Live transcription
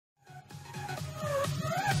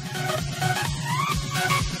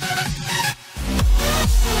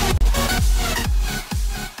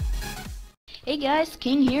guys,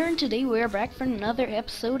 King here, and today we're back for another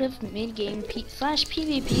episode of minigame slash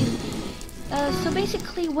PvP. So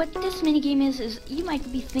basically what this minigame is you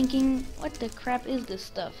might be thinking, what the crap is this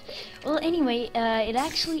stuff? Well, anyway, it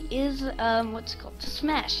actually is, what's it called?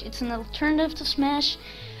 Smash. It's an alternative to Smash,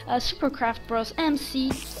 Supercraft Bros.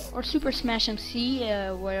 MC, or Super Smash MC,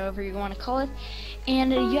 whatever you want to call it.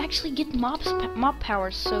 And you actually get mob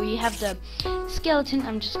powers. So you have the skeleton.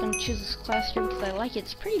 I'm just gonna choose this class here because I like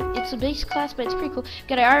it. It's a base class, but it's pretty cool.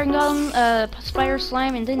 Got an iron golem, spider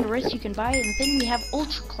slime, and then the rest you can buy. And then we have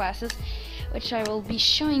ultra classes, which I will be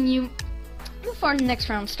showing you before the next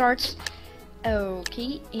round starts.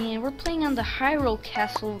 Okay, and we're playing on the Hyrule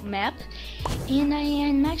Castle map, and I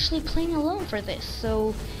am actually playing alone for this.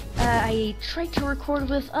 So I tried to record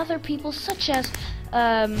with other people, such as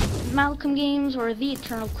Malcolm Games or the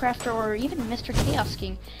Eternal Crafter or even Mr. Chaos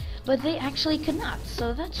King, but they actually could not.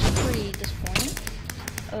 So that's pretty disappointing.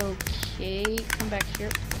 Okay, come back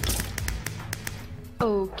here.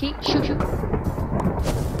 Okay, shoot.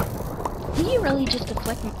 Did you really just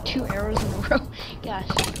deflect 2 arrows in a row? Gosh.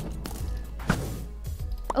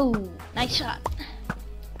 Oh, nice shot.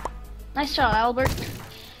 Nice shot, Albert.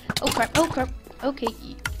 Oh crap, oh crap. Okay,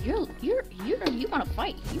 you wanna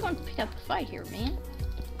fight. You wanna pick up the fight here, man.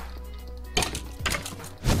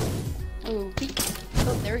 Okay.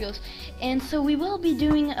 Oh, there he goes. And so we will be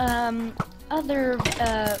doing other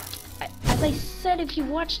as I said, if you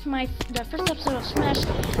watched the first episode of Smash,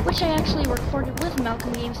 which I actually recorded with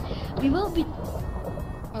Malcolm Games, we will be...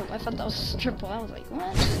 Oh, I thought that was triple. I was like,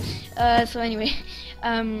 what? So anyway,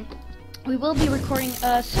 we will be recording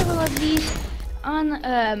several of these on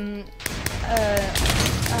and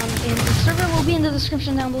the server will be in the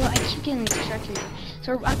description down below. I keep getting distracted here.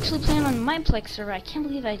 So we're actually playing on Mineplex server. I can't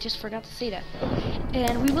believe I just forgot to say that.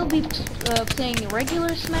 And we will be playing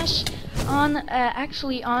regular Smash on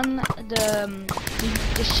actually on the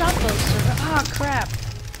Shotbow server. Ah, crap!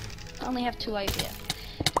 I only have 2 lives yet.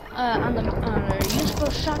 On the useful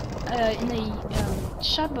shot in the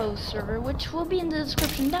Shotbow server, which will be in the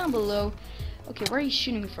description down below. Okay, where are you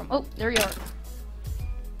shooting me from? Oh, there you are.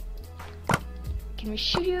 Can we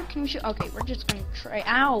shoot you? Can we shoot? Okay, we're just gonna try.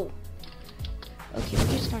 Ow! Okay,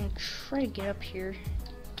 we're just gonna try to get up here.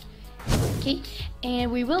 Okay,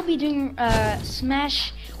 and we will be doing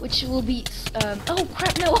Smash, which will be oh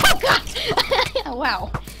crap! No! Oh god!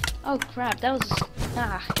 Wow! Oh crap! That was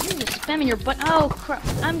you're just spamming your butt. Oh crap!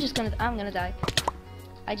 I'm gonna die.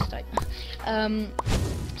 I just died.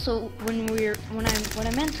 So what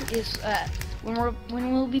I meant is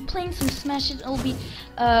when we'll be playing some Smash, it'll be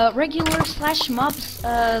regular slash mobs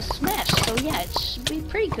Smash. So yeah, it should be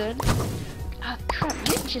pretty good. Ah crap!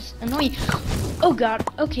 You're just annoying. Oh god.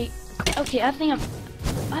 Okay. Okay. I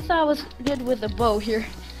thought I was good with the bow here,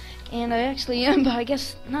 and I actually am, but I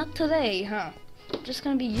guess not today, huh? Just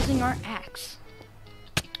gonna be using our axe.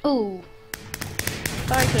 Oh,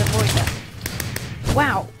 thought I could avoid that.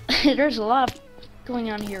 Wow, there's a lot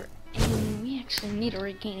going on here, and we actually need to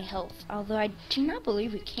regain health. Although I do not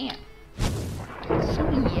believe we can. So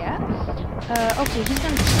yeah. Okay, he's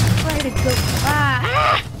gonna try to go.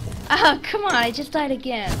 Ah, come on! I just died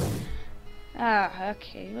again.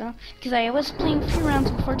 Okay, well, because I was playing a few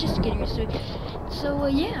rounds before just to get used to it. So,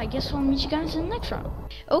 yeah, I guess we'll meet you guys in the next round.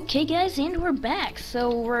 Okay, guys, and we're back.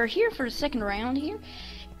 So, we're here for the second round here.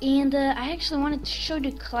 And, I actually wanted to show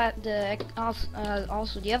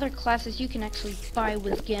also the other classes you can actually buy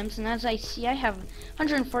with gems. And as I see, I have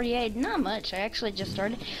 148, not much. I actually just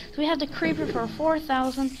started. So, we have the Creeper for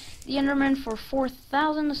 4,000, the Enderman for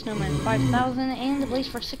 4,000, the Snowman 5,000, and the Blaze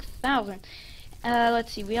for 6,000.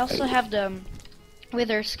 Let's see, we also have the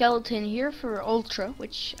Wither Skeleton here for Ultra,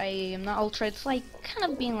 which I am not Ultra. It's like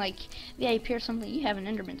kind of being like VIP or something. You have an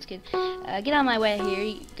Enderman skin. Get out of my way here.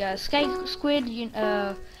 You got Sky Squid.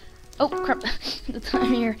 Oh crap! The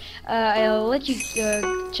time here. I'll let you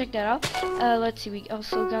check that out. Let's see. We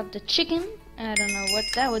also got the chicken. I don't know what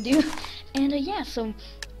that would do. And yeah, so.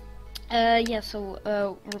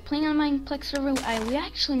 We're playing on Mineplex server. We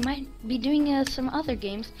actually might be doing some other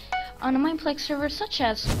games on a Mineplex server, such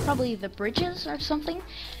as probably the bridges or something.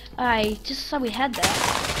 I just saw we had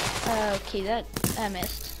that. Okay, that I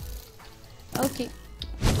missed. Okay.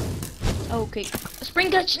 Okay. Spring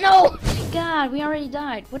Dutch, no! God, we already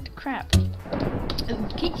died. What the crap?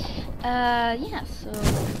 Okay. Yeah, so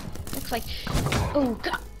looks like. Oh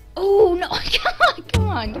God. Oh no! Come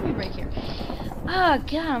on, give me a break here. Ah,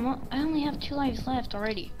 God, I only have 2 lives left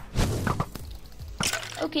already.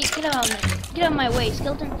 Okay, get out of my way,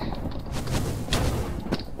 skeleton.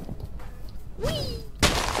 Whee!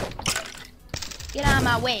 Get out of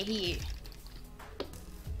my way here.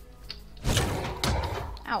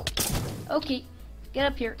 Ow. Okay. Get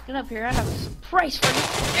up here. Get up here. I have a surprise for you.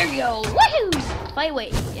 There you go. Woohoo! Fly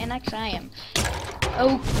away. And actually, I am.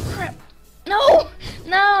 Oh crap! No!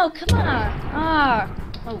 No! Come on! Ah!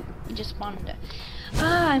 Oh, you just spawned.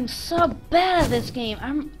 I'm so bad at this game.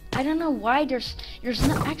 I don't know why there's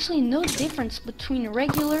actually no difference between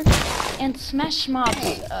regular and Smash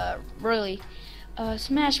mobs. Really,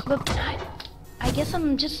 Smash. But I guess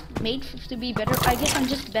I'm just made to be better. I guess I'm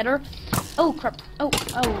just better. Oh crap! Oh!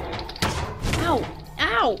 Ow!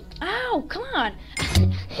 Ow! Ow! Come on!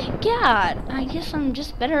 God! I guess I'm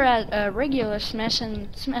just better at regular Smash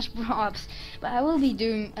and Smash mobs. But I will be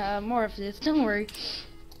doing more of this. Don't worry.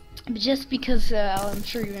 But just because I'm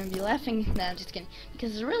sure you're gonna be laughing. Nah, I'm just kidding.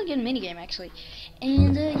 Because it's a really good minigame actually.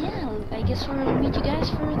 And yeah, I guess we'll meet you guys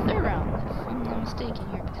for the third round. If I'm not mistaken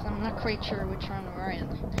here, because I'm not quite sure which round we're in.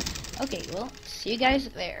 Okay, well, see you guys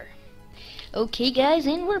there. Okay, guys,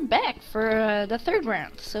 and we're back for the third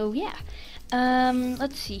round. So yeah,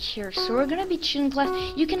 let's see here. So we're gonna be choosing class.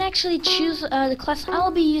 You can actually choose the class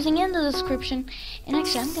I'll be using in the description. And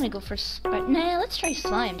actually, I'm gonna go for nah, let's try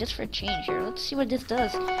slime just for a change here. Let's see what this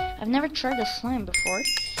does. I've never tried the slime before.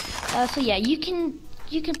 So yeah, you can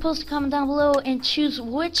post a comment down below and choose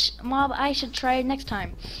which mob I should try next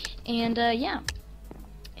time. And yeah.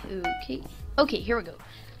 Okay, here we go.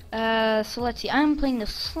 So let's see. I'm playing the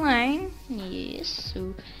slime. Yes.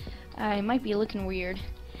 So I might be looking weird.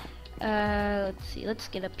 Let's see. Let's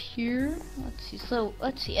get up here. Let's see. So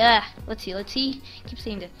let's see. Let's see. Keep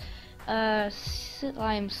saying that.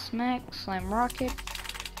 Slime smack. Slime rocket.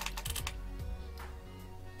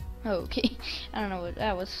 Okay. I don't know what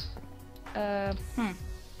that was. And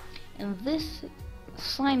this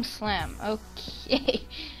slime slam. Okay.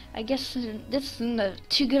 I guess this isn't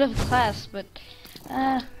too good of a class, but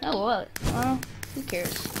oh well. Well, who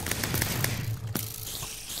cares?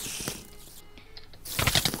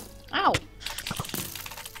 Ow!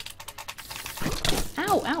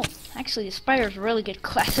 Ow! Ow! Actually, the spider's a really good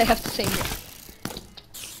class, I have to say here.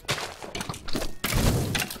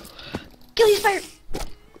 Kill you, spider!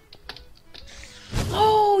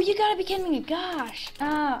 Oh, you gotta be kidding me! Gosh!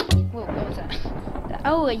 Whoa, what was that?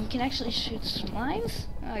 Oh, you can actually shoot slimes?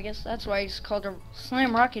 Oh, I guess that's why it's called a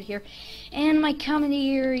slime rocket here. And my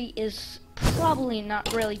commentary is probably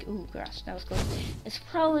not really. Ooh, gosh, that was close. It's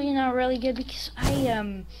probably not really good because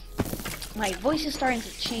my voice is starting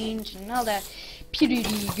to change and all that pretty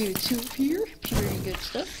good stuff here, pretty good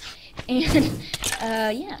stuff. And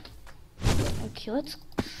yeah. Okay, let's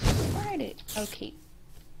try it.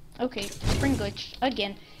 Okay, spring glitch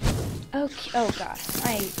again. Okay, oh god,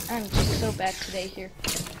 I'm just so bad today here.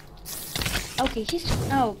 Okay,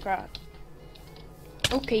 oh god.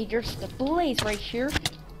 Okay, there's the blaze right here.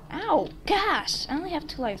 Ow, gosh, I only have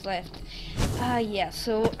 2 lives left. Yeah,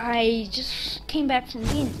 so I just came back from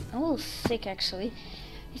being a little sick actually.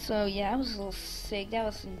 So yeah, I was a little sick. That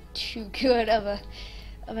wasn't too good of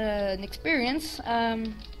an experience.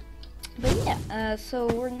 But yeah, so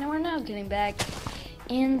we're now getting back.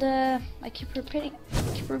 And I keep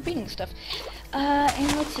repeating stuff.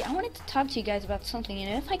 And let's see. I wanted to talk to you guys about something.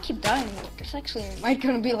 And if I keep dying, there's actually might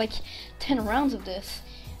gonna be like 10 rounds of this.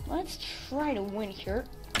 Let's try to win here.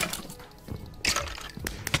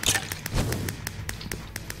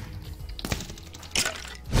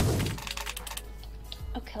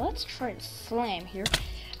 Okay, let's try to slam here.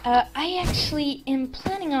 I actually am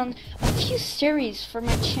planning on a few series for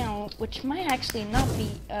my channel, which might actually not be,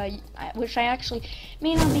 which I actually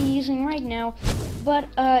may not be using right now, but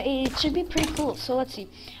it should be pretty cool. So let's see.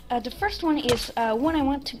 The first one is one I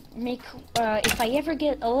want to make if I ever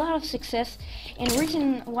get a lot of success, and the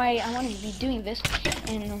reason why I want to be doing this,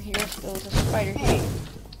 and here goes a spider here,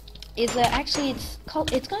 is actually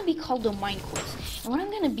it's gonna be called the Mine Quiz. And what I'm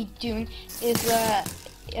gonna be doing is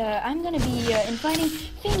I'm gonna be inviting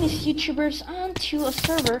famous YouTubers onto a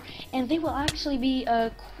server, and they will actually be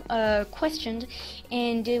questioned,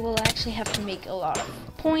 and they will actually have to make a lot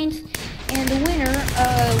of points, and the winner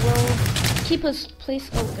will keep his place.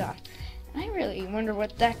 Oh god, I really wonder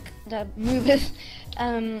what that move is.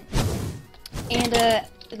 And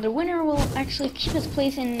the winner will actually keep his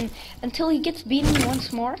place until he gets beaten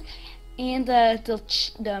once more. And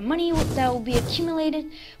the money that will be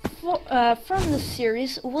accumulated from the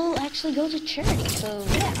series will actually go to charity. So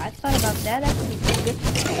yeah, I thought about that. That would be pretty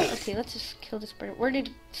good. Okay, let's just kill this bird. Where did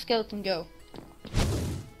the skeleton go?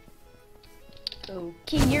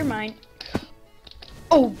 Okay, you're mine.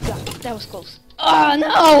 Oh god, that was close. Oh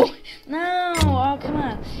no! No! Oh come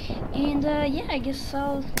on. And yeah, I guess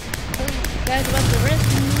I'll tell you guys about the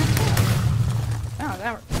rest in the next one.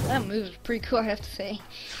 Wow, that move is pretty cool, I have to say.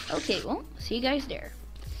 Okay, well, see you guys there.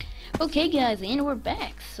 Okay, guys, and we're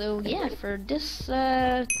back. So yeah, for this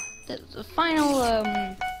the final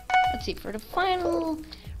let's see, for the final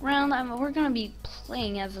round, we're gonna be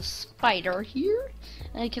playing as a spider here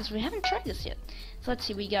because we haven't tried this yet. So let's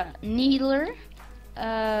see, we got needler,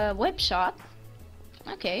 web shot.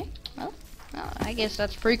 Okay, well, I guess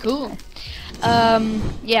that's pretty cool.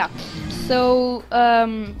 Yeah. So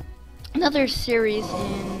another series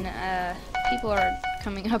in people are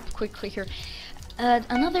coming up quickly here.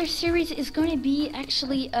 Another series is going to be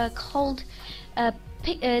actually called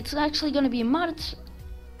it's actually going to be a modded.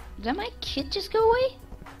 Did my kid just go away?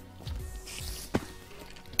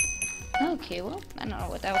 Okay, well, I don't know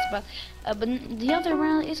what that was about. But the other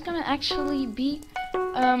round is going to actually be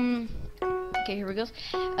okay, here we go.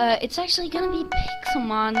 It's actually going to be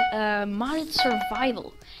Pixelmon modded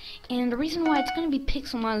survival. And the reason why it's going to be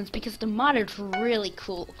Pixelmon is because the mod is really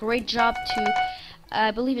cool. Great job to,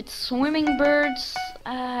 I believe it's swimming birds.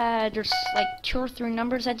 There's like 2 or 3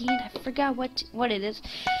 numbers at the end. I forgot what it is.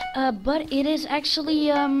 But it is actually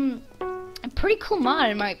a pretty cool mod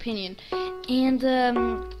in my opinion. And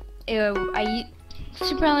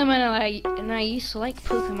Super Element and I used to like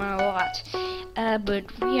Pokemon a lot. But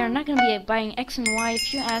we are not going to be buying X and Y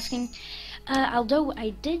if you're asking. Although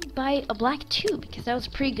I did buy a Black 2 because that was a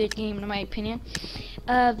pretty good game in my opinion.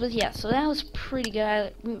 But yeah, so that was pretty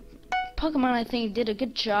good. Pokemon, I think, did a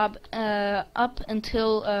good job up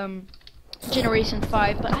until Generation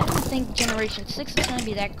 5, but I don't think Generation 6 is going to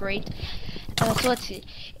be that great. So let's see.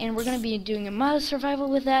 And we're going to be doing a mod survival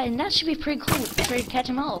with that, and that should be pretty cool. Try to catch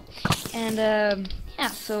them all. And yeah,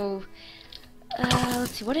 so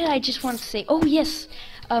let's see. What did I just want to say? Oh yes,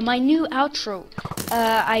 my new outro.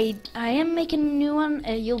 I am making a new one.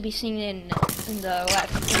 You'll be seeing it in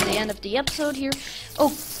the end of the episode here.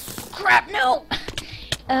 Oh crap! No.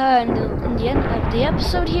 In the end of the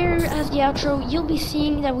episode here, as the outro, you'll be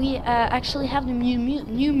seeing that we actually have the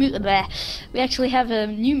we actually have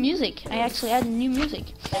new music. I actually added new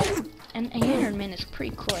music, and Iron Man is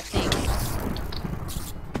pretty cool, I think.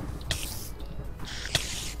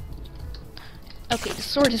 Okay, the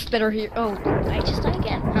sword is better here. Oh, I just died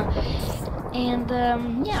again. Huh.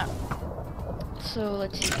 And yeah. So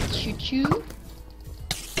let's see. Choo-choo.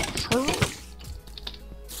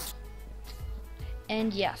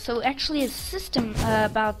 And yeah, so actually a system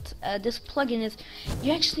about this plugin is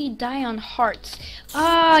you actually die on hearts.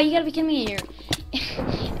 Ah, you gotta be kidding me here.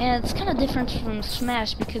 And it's kind of different from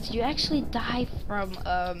Smash because you actually die from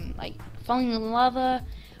like falling in lava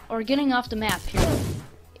or getting off the map here.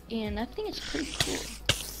 And I think it's pretty cool.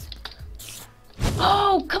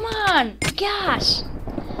 Oh, come on! Gosh!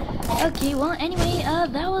 Okay, well, anyway,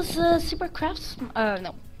 that was Super Crafts.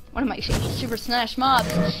 No. What am I saying? Super Smash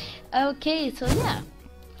MOBS. Okay, so yeah,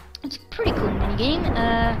 it's a pretty cool mini game.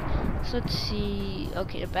 So let's see.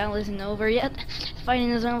 Okay, the battle isn't over yet. Fighting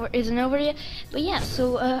isn't over yet. But yeah,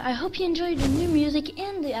 so I hope you enjoyed the new music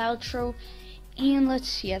and the outro. And let's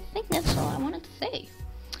see. I think that's all I wanted to say.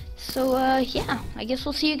 So yeah, I guess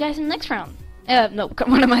we'll see you guys in the next round. No,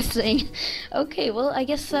 what am I saying? Okay, well, I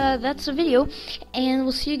guess that's the video, and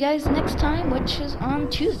we'll see you guys next time, which is on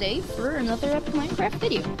Tuesday, for another Epic Minecraft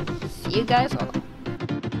video. See you guys all.